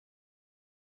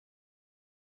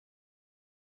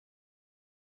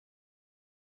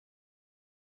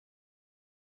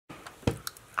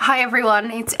Hi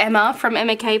everyone, it's Emma from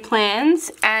MK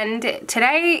Plans, and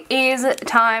today is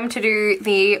time to do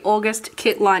the August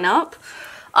kit lineup.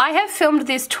 I have filmed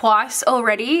this twice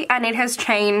already and it has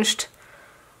changed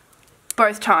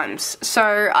both times.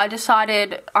 So I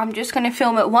decided I'm just going to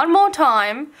film it one more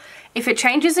time. If it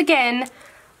changes again,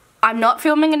 I'm not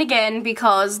filming it again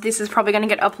because this is probably going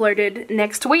to get uploaded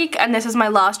next week and this is my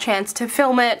last chance to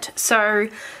film it. So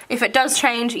if it does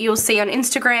change, you'll see on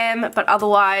Instagram, but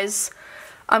otherwise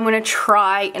I'm going to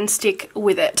try and stick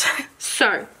with it.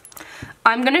 So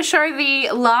I'm going to show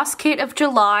the last kit of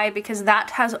July because that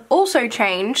has also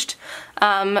changed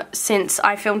since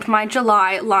I filmed my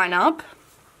July lineup.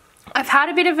 I've had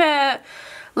a bit of a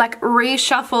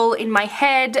reshuffle in my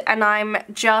head and I'm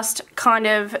just kind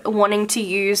of wanting to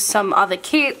use some other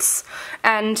kits,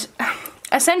 and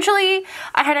essentially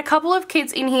I had a couple of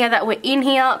kits in here that were in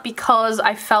here because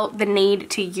I felt the need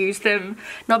to use them,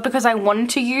 not because I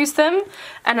wanted to use them.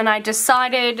 And then I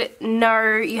decided,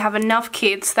 no, you have enough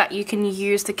kits that you can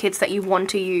use the kits that you want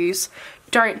to use.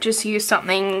 Don't just use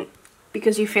something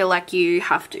because you feel like you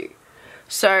have to.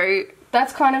 So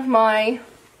that's kind of my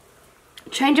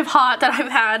change of heart that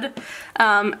I've had,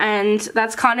 and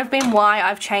that's kind of been why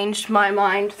I've changed my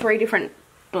mind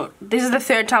this is the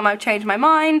third time I've changed my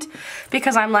mind,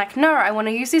 because I'm like, no, I want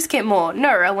to use this kit more, no,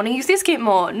 I want to use this kit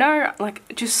more, no, like,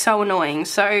 just so annoying.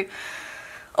 So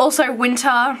also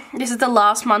winter, this is the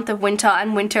last month of winter,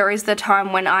 and winter is the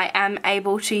time when I am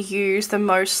able to use the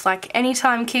most like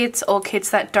anytime kits or kits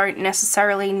that don't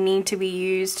necessarily need to be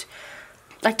used,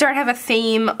 like don't have a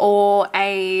theme or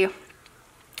a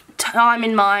time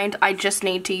in mind. I just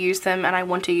need to use them and I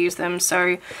want to use them.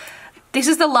 So this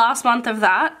is the last month of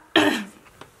that.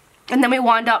 And then we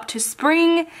wind up to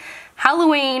spring,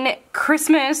 Halloween,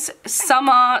 Christmas,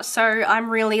 summer. So I'm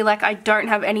really like, I don't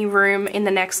have any room in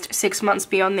the next 6 months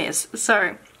beyond this.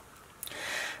 So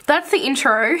that's the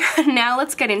intro. Now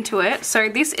let's get into it. So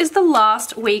this is the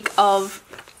last week of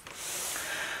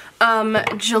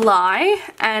July,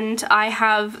 and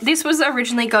this was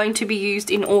originally going to be used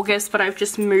in August, but I've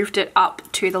just moved it up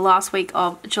to the last week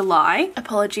of July.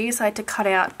 Apologies, I had to cut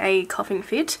out a coughing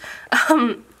fit.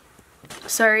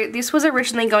 So this was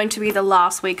originally going to be the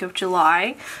last week of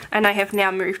July, and I have now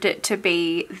moved it to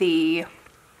be it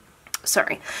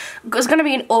was going to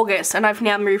be in August, and I've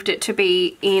now moved it to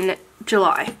be in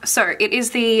July. So it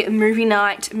is the movie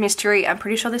night mystery. I'm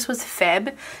pretty sure this was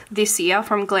Feb this year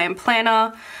from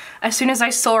Plannah. As soon as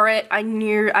I saw it, I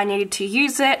knew I needed to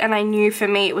use it, and I knew for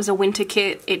me it was a winter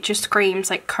kit. It just screams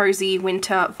like cozy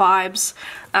winter vibes.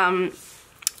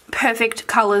 Perfect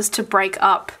colours to break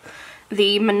up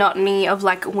the monotony of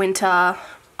like winter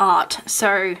art.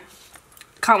 So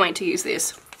can't wait to use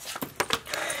this.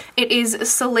 It is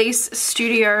Celise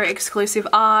Studio exclusive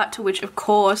art, which of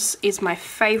course is my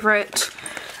favourite.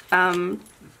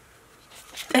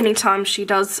 Anytime she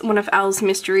does one of Al's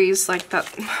mysteries like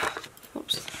that,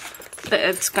 oops,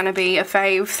 it's gonna be a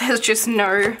fave. There's just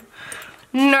no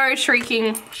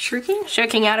shirking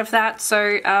out of that.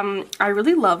 So I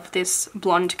really love this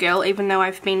blonde girl, even though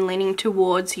I've been leaning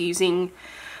towards using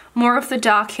more of the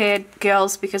dark haired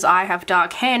girls because I have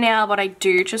dark hair now, but I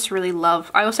do just really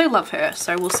I also love her,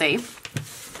 so we'll see.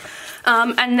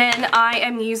 And then I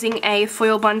am using a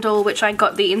foil bundle, which I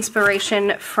got the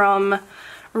inspiration from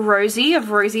Rosie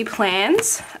of Rosie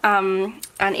Plans, and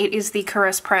it is the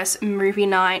Caress Press Movie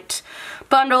Night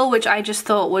bundle, which I just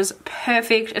thought was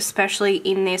perfect, especially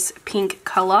in this pink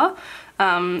colour.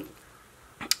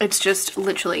 It's just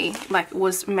literally like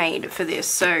was made for this,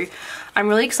 so I'm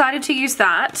really excited to use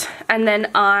that. And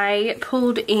then I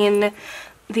pulled in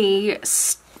the,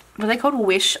 what are they called,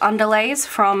 Wish underlays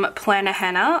from Plannah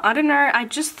Hannah. I don't know, I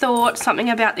just thought something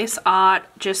about this art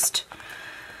just,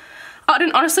 I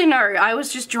don't honestly know, I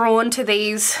was just drawn to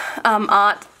these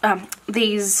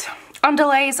these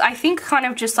underlays. I think kind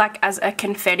of just like as a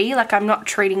confetti, like I'm not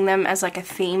treating them as like a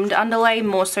themed underlay,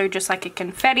 more so just like a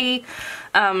confetti.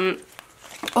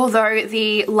 Although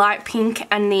the light pink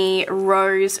and the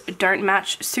rose don't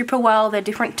match super well, they're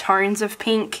different tones of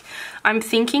pink. I'm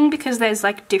thinking because there's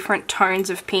like different tones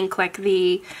of pink, like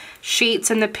the sheets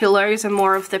and the pillows are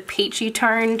more of the peachy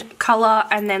toned colour,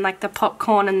 and then like the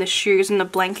popcorn and the shoes and the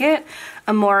blanket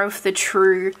are more of the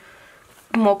true,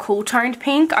 more cool toned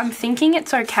pink. I'm thinking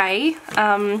it's okay.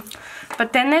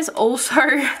 But then there's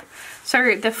also,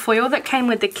 so the foil that came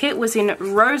with the kit was in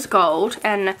rose gold,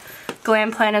 and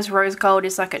Plannah's rose gold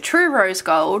is like a true rose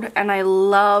gold, and I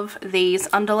love these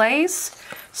underlays.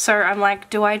 So I'm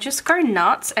like, do I just go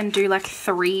nuts and do like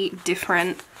 3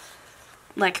 different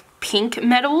like pink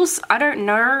metals? I don't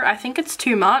know, I think it's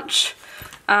too much.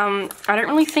 I don't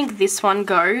really think this one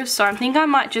goes, so I think I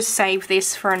might just save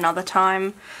this for another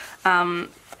time, and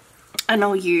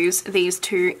I'll use these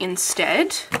two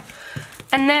instead.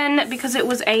 And then, because it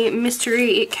was a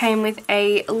mystery, it came with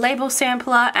a label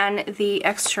sampler and the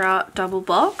extra double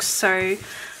box. So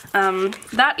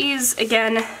that is,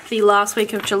 again, the last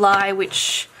week of July,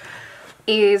 which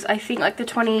is, I think, like the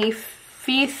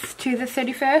 25th to the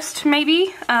 31st,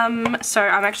 maybe. So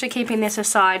I'm actually keeping this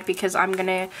aside because I'm going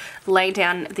to lay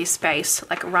down this space,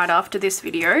 like, right after this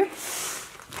video.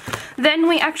 Then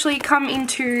we actually come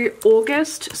into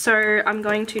August, so I'm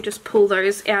going to just pull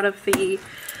those out of the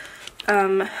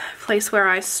place where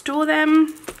I store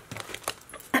them.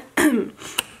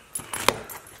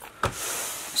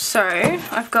 So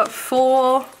I've got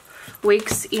 4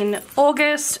 weeks in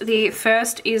August. The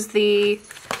first is the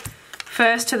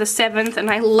 1st to the 7th, and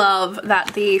I love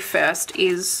that the 1st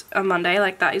is a Monday.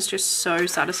 Like, that is just so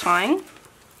satisfying.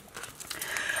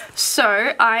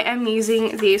 So I am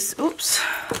using this, oops,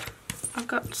 I've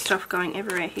got stuff going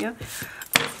everywhere here.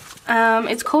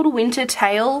 It's called Winter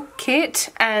Tail Kit,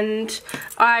 and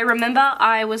I remember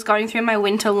I was going through my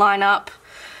winter lineup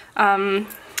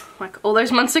like all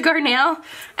those months ago now,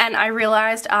 and I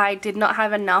realized I did not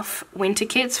have enough winter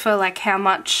kits for like how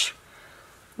much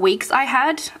weeks I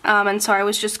had, and so I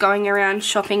was just going around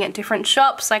shopping at different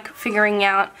shops, like figuring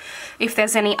out if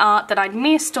there's any art that I'd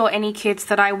missed or any kits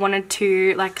that I wanted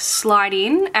to like slide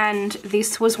in, and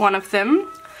this was one of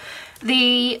them.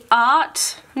 The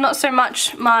art, not so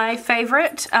much my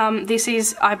favourite.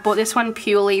 I bought this one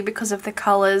purely because of the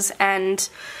colours and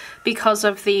because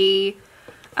of the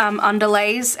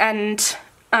underlays and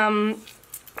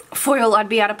foil I'd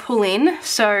be able to pull in.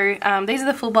 So these are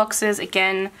the full boxes.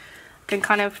 Again, I can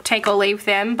kind of take or leave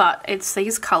them, but it's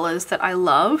these colours that I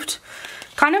loved.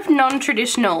 Kind of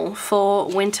non-traditional for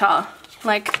winter.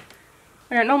 Like,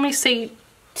 I don't normally see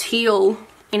teal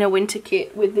in a winter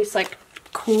kit with this like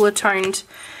cooler toned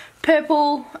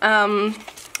purple, and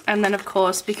then of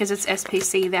course, because it's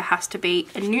SPC, there has to be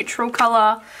a neutral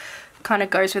colour. Kind of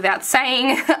goes without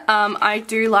saying. I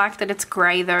do like that it's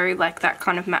grey though, like that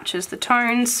kind of matches the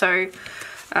tone. So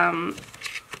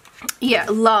yeah,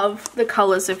 love the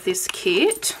colours of this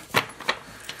kit.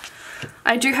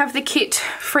 I do have the kit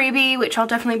freebie, which I'll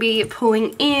definitely be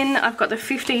pulling in. I've got the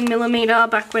 15mm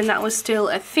back when that was still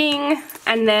a thing.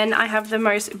 And then I have the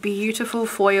most beautiful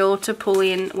foil to pull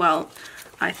in. Well,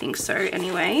 I think so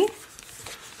anyway.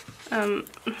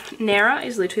 Nara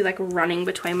is literally like running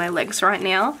between my legs right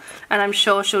now. And I'm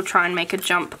sure she'll try and make a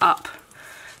jump up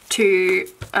to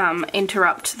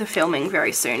interrupt the filming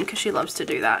very soon, because she loves to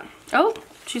do that. Oh,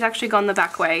 she's actually gone the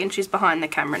back way and she's behind the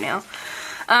camera now.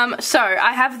 So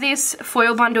I have this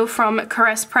foil bundle from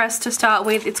Caress Press to start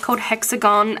with. It's called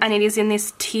Hexagon, and it is in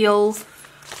this teal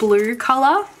blue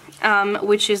colour,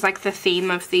 which is like the theme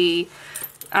of the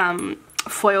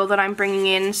foil that I'm bringing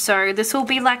in. So this will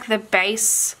be like the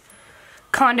base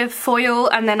kind of foil,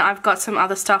 and then I've got some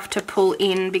other stuff to pull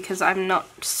in because I'm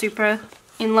not super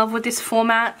in love with this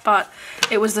format, but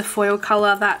it was the foil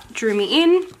colour that drew me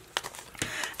in.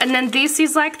 And then this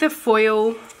is like the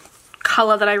foil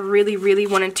colour that I really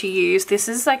wanted to use. This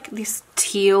is like this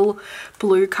teal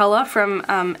blue colour from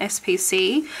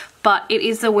SPC, but it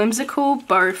is the whimsical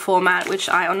bow format, which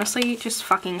I honestly just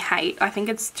fucking hate. I think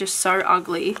it's just so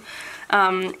ugly.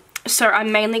 So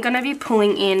I'm mainly going to be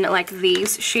pulling in like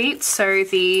these sheets, so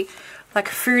the like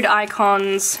food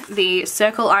icons, the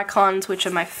circle icons, which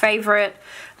are my favourite,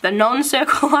 the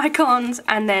non-circle icons,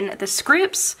 and then the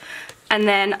scripts. And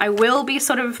then I will be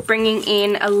sort of bringing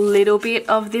in a little bit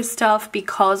of this stuff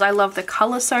because I love the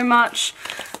colour so much.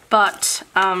 But,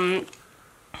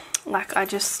 like, I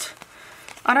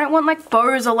don't want, like,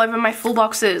 bows all over my full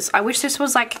boxes. I wish this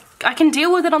was, like, I can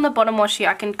deal with it on the bottom washi,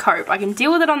 I can cope. I can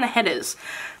deal with it on the headers.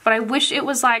 But I wish it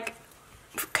was, like,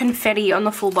 confetti on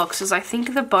the full boxes. I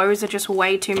think the bows are just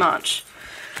way too much.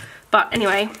 But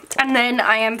anyway, and then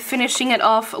I am finishing it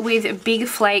off with Big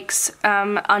Flakes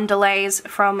underlays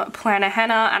from Plannah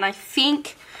Hannah, and I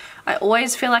think, I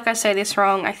always feel like I say this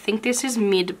wrong, I think this is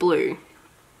mid blue,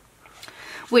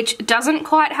 which doesn't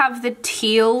quite have the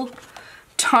teal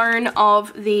tone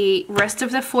of the rest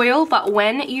of the foil, but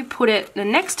when you put it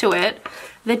next to it,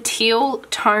 the teal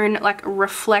tone like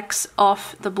reflects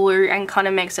off the blue and kind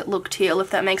of makes it look teal,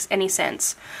 if that makes any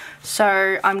sense.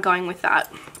 So I'm going with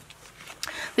that.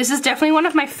 This is definitely one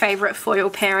of my favourite foil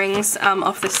pairings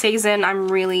of the season. I'm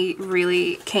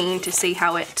really keen to see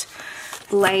how it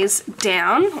lays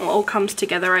down, or all comes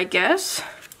together, I guess.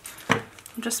 I'll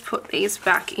just put these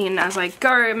back in as I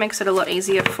go. It makes it a lot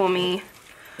easier for me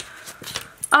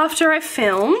after I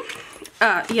film.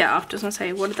 yeah, I was gonna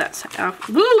say, what did that say?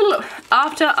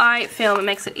 After I film, it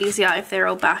makes it easier if they're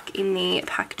all back in the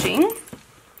packaging.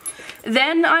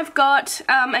 Then I've got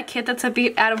a kit that's a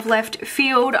bit out of left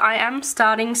field. I am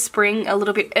starting spring a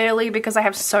little bit early because I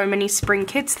have so many spring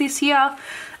kits this year.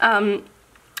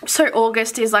 So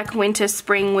August is like winter,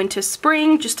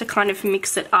 spring, just to kind of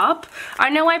mix it up.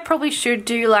 I know I probably should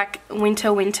do like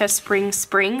winter, winter, spring,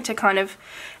 spring to kind of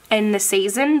end the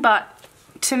season, but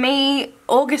to me,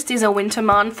 August is a winter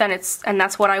month and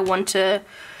that's what I want to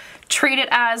treat it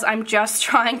as. I'm just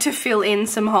trying to fill in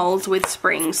some holes with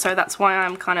spring, so that's why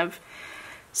I'm kind of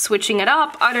switching it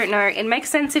up. I don't know, it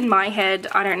makes sense in my head.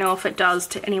 I don't know if it does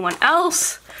to anyone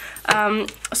else.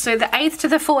 So the 8th to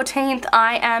the 14th,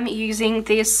 I am using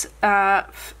this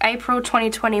April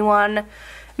 2021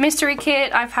 mystery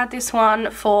kit. I've had this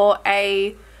one for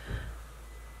a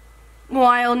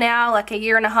while now, like a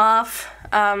year and a half,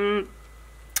 and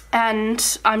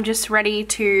I'm just ready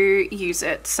to use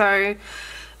it. So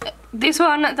this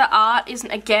one, the art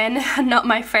isn't, again, not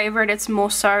my favorite. It's more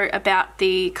so about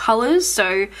the colors.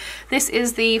 So this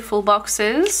is the full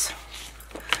boxes,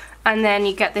 and then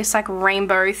you get this like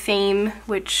rainbow theme,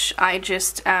 which I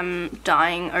just am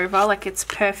dying over. Like, it's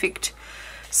perfect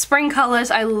spring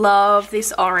colors. I love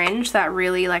this orange. That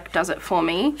really like does it for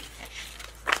me.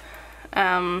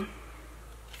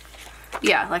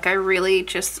 Yeah, like I really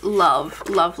just love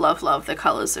the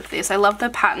colors of this. I love the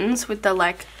patterns with the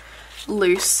like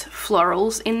loose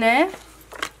florals in there,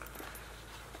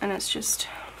 and it's just,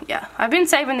 yeah, I've been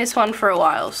saving this one for a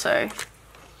while. So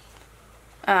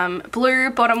blue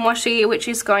bottom washi, which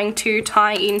is going to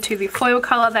tie into the foil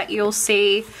color that you'll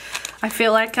see. I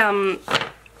feel like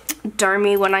don't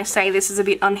me when I say this is a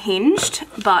bit unhinged,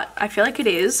 but I feel like it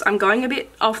is. I'm going a bit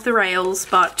off the rails,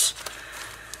 but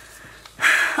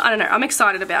I don't know, I'm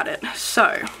excited about it.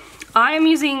 So I am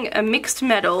using a mixed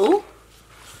metal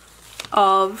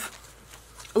of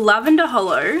Lavender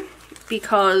Hollow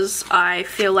because I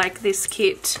feel like this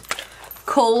kit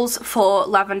calls for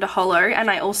Lavender Hollow, and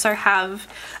I also have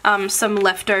some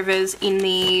leftovers in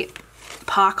the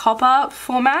Park Hopper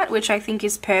format, which I think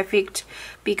is perfect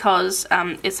because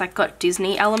it's like got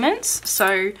Disney elements.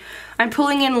 So I'm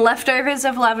pulling in leftovers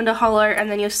of Lavender Hollow, and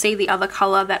then you'll see the other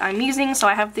color that I'm using. So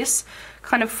I have this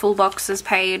kind of full boxes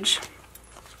page.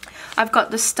 I've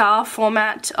got the star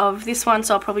format of this one,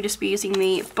 so I'll probably just be using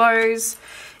the bows,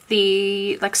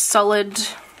 the like solid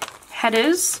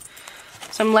headers,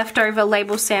 some leftover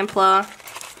label sampler.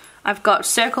 I've got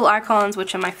circle icons,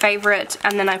 which are my favorite,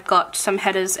 and then I've got some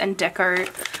headers and deco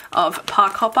of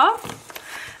Park Hopper.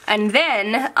 And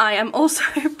then I am also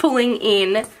pulling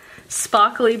in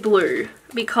sparkly blue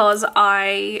because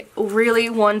I really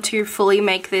want to fully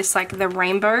make this like the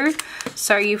rainbow.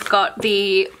 So you've got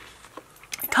the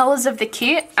colors of the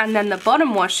kit, and then the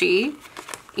bottom washi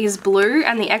is blue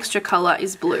and the extra color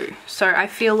is blue. So I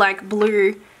feel like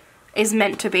blue is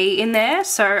meant to be in there.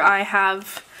 So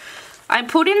I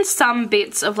put in some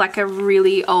bits of like a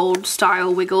really old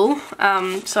style wiggle.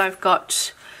 So I've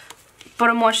got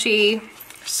bottom washi,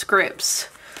 scripts,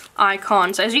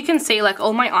 icons. As you can see, like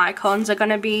all my icons are going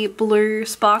to be blue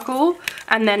sparkle,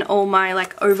 and then all my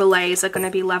like overlays are going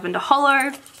to be Lavender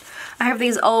Hollow. I have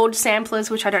these old samplers,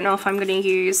 which I don't know if I'm going to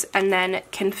use, and then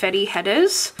confetti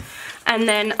headers. And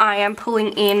then I am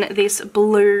pulling in this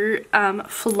blue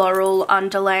floral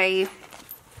underlay,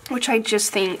 which I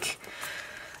just think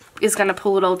is going to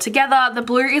pull it all together. The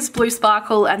blue is blue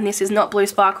sparkle and this is not blue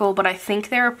sparkle, but I think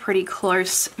they're a pretty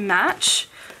close match.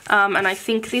 And I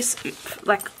think this,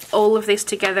 like all of this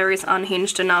together, is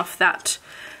unhinged enough that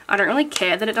I don't really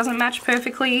care that it doesn't match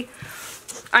perfectly.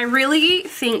 I really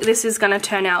think this is going to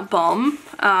turn out bomb,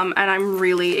 and I'm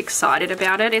really excited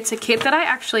about it. It's a kit that I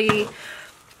actually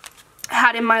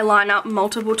had in my lineup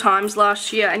multiple times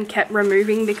last year and kept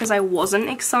removing because I wasn't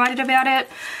excited about it.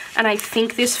 And I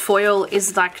think this foil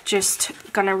is like just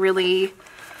gonna really,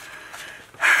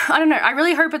 I don't know, I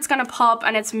really hope it's gonna pop,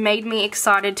 and it's made me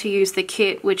excited to use the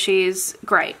kit, which is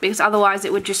great because otherwise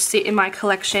it would just sit in my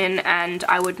collection and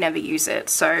I would never use it.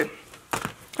 So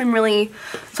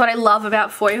that's what I love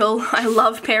about foil. I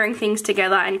love pairing things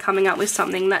together and coming up with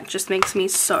something that just makes me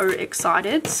so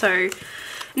excited. So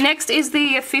next is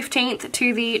the 15th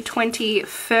to the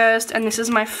 21st, and this is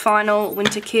my final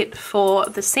winter kit for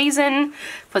the season,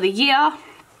 for the year.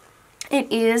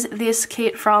 It is this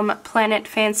kit from Planet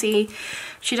Fancy.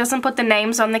 She doesn't put the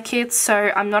names on the kits,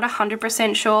 so I'm not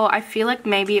 100% sure. I feel like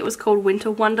maybe it was called Winter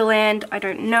Wonderland. I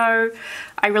don't know.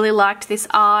 I really liked this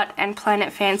art, and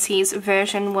Planet Fancy's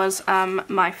version was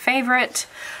my favorite.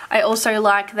 I also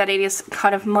like that it is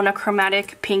kind of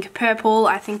monochromatic pink purple.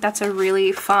 I think that's a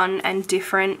really fun and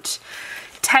different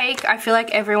take. I feel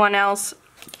like everyone else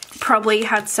probably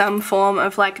had some form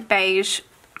of like beige,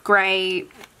 grey,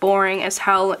 boring as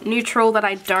hell neutral that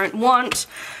I don't want,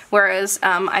 whereas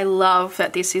I love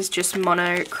that this is just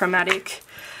monochromatic.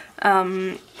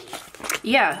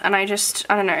 Yeah, and I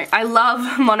don't know, I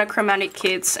love monochromatic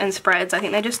kits and spreads. I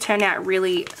think they just turn out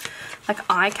really like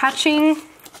eye-catching,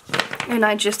 and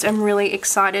I just am really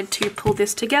excited to pull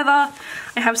this together.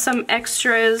 I have some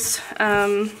extras,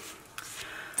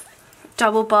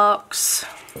 double box,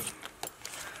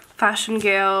 fashion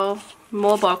girl,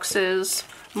 more boxes,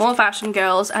 more fashion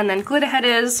girls, and then glitter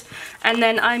headers. And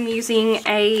then I'm using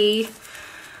I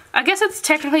guess it's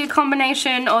technically a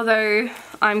combination, although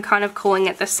I'm kind of calling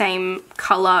it the same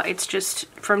color. It's just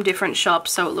from different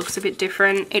shops, so it looks a bit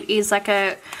different. It is like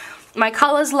my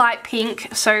color's light pink,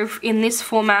 so in this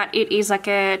format it is like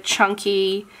a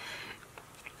chunky,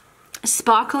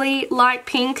 sparkly light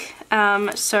pink.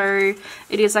 So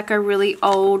it is like a really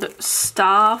old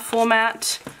star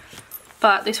format,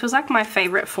 but this was like my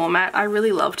favorite format. I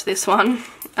really loved this one.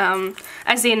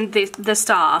 As in the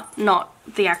star, not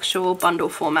the actual bundle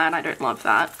format. I don't love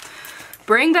that.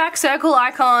 Bring back circle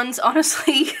icons.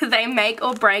 Honestly, they make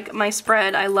or break my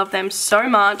spread. I love them so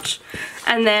much.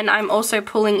 And then I'm also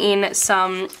pulling in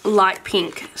some light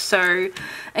pink. So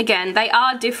again, they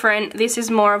are different. This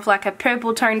is more of like a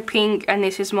purple toned pink, and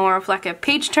this is more of like a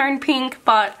peach toned pink,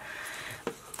 but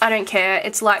I don't care.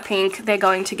 It's light pink. They're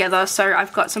going together. So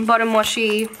I've got some bottom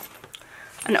washi,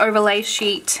 an overlay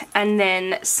sheet, and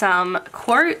then some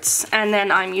quotes, and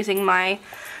then I'm using my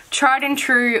tried and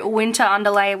true winter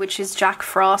underlay, which is Jack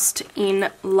Frost in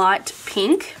light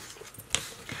pink.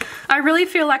 I really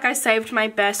feel like I saved my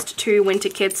best 2 winter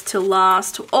kits to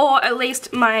last, or at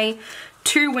least my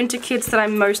 2 winter kits that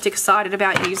I'm most excited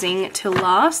about using to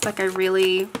last. Like I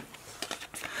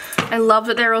love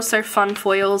that they're also fun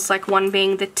foils, like one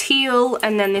being the teal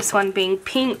and then this one being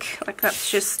pink. Like that's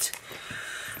just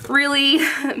really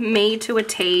me to a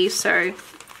T, so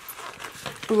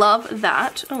love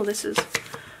that. Oh, this is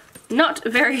not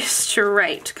very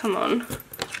straight, come on.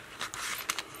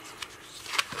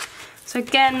 So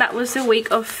again, that was the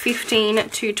week of 15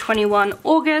 to 21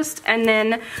 August, and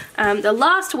then the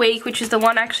last week, which is the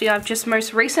one actually I've just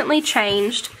most recently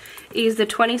changed, is the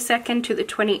 22nd to the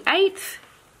 28th.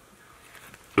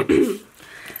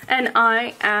 And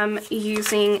I am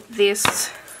using this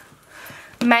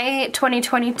May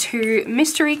 2022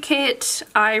 mystery kit.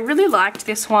 I really liked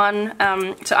this one,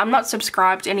 so I'm not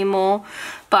subscribed anymore,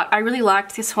 but I really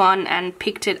liked this one and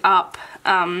picked it up.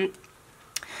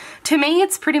 To me,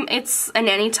 it's an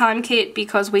anytime kit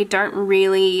because we don't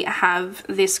really have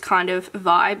this kind of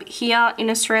vibe here in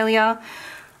Australia.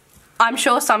 I'm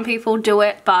sure some people do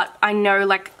it, but I know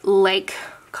like lake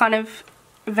kind of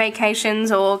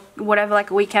vacations or whatever,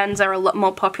 like weekends, are a lot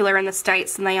more popular in the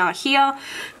States than they are here,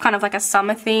 kind of like a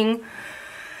summer thing.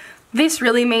 This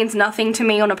really means nothing to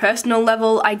me on a personal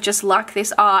level. I just like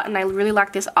this art and I really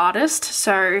like this artist,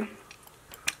 so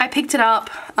I picked it up.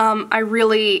 I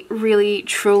really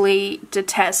truly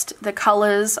detest the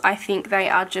colors. I think they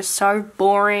are just so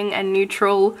boring and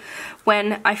neutral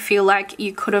when I feel like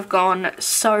you could have gone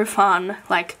so fun,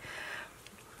 like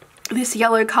this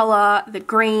yellow color, the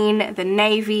green, the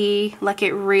navy, like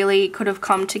it really could have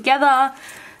come together,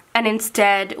 and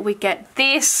instead we get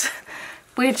this,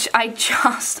 which I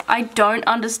don't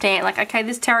understand. Like, okay,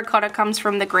 this terracotta comes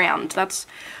from the ground, that's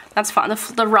fine.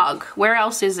 The rug, where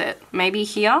else is it? Maybe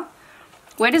here?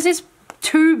 Where does this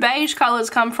 2 beige colors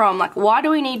come from? Like, why do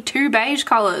we need 2 beige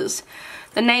colors?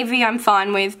 The navy I'm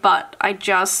fine with, but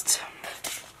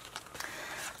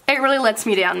it really lets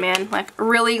me down, man. Like,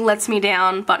 really lets me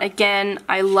down. But again,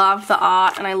 I love the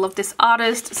art and I love this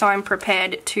artist, so I'm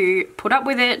prepared to put up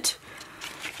with it.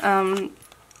 We're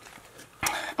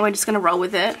just gonna roll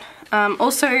with it.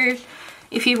 Also,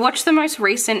 if you watch the most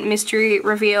recent mystery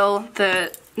reveal,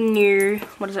 the new,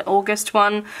 what is it, August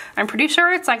one, I'm pretty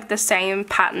sure it's like the same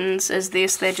patterns as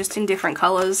this. They're just in different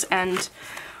colors and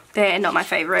they're not my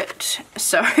favorite,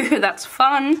 so that's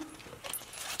fun.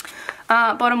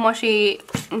 Bottom washi,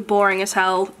 boring as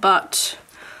hell, but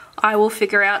I will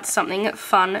figure out something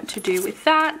fun to do with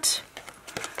that.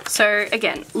 So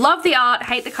again, love the art,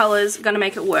 hate the colors, gonna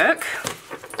make it work.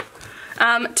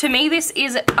 To me, this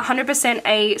is 100%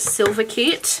 a silver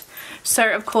kit. So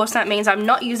of course that means I'm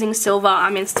not using silver,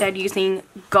 I'm instead using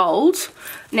gold.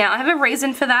 Now I have a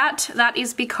reason for that. That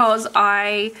is because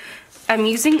I am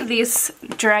using this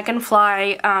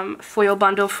Dragonfly foil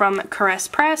bundle from Caress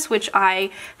Press, which I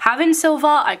have in silver.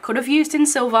 I could have used in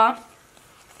silver,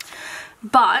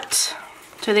 but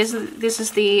so this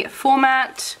is the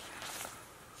format.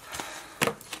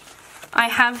 I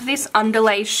have this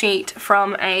underlay sheet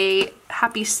from a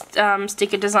Happy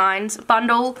Sticker Designs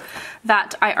bundle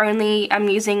that I only am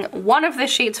using one of the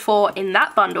sheets for in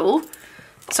that bundle.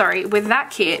 Sorry, with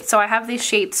that kit. So I have this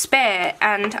sheet spare,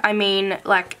 and I mean,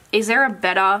 like, is there a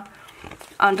better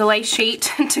underlay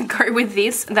sheet to go with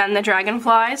this than the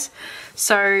dragonflies?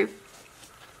 So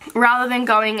rather than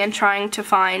going and trying to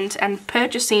find and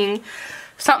purchasing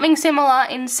something similar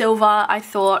in silver, I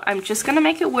thought I'm just gonna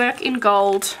make it work in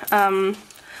gold.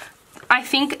 I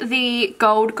think the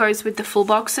gold goes with the full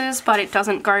boxes, but it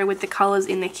doesn't go with the colors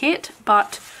in the kit,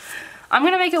 but I'm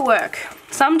gonna make it work.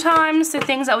 Sometimes the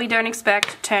things that we don't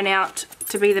expect turn out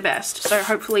to be the best, so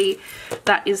hopefully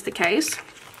that is the case.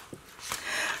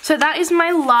 So that is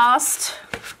my last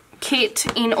kit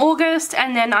in August,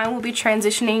 and then I will be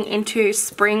transitioning into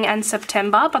spring and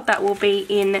September, but that will be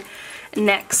in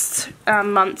next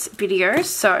month's video.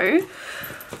 So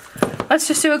let's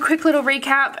just do a quick little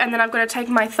recap, and then I've got to take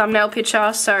my thumbnail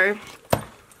picture. So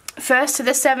first to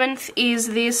the 7th is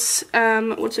this,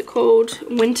 what's it called?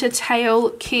 Winter Tail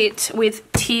kit with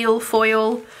teal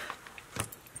foil.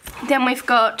 Then we've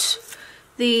got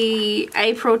the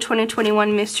April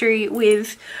 2021 mystery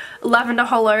with lavender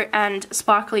hollow and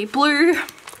sparkly blue.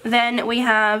 Then we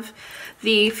have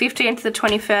the 15th to the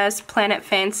 21st Planet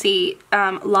Fancy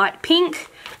light pink.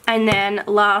 And then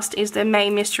last is the May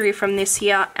mystery from this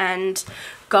year and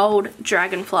gold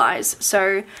dragonflies.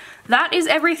 So that is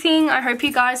everything. I hope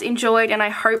you guys enjoyed, and I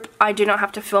hope I do not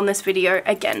have to film this video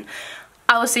again.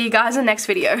 I will see you guys in the next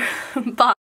video.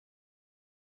 Bye.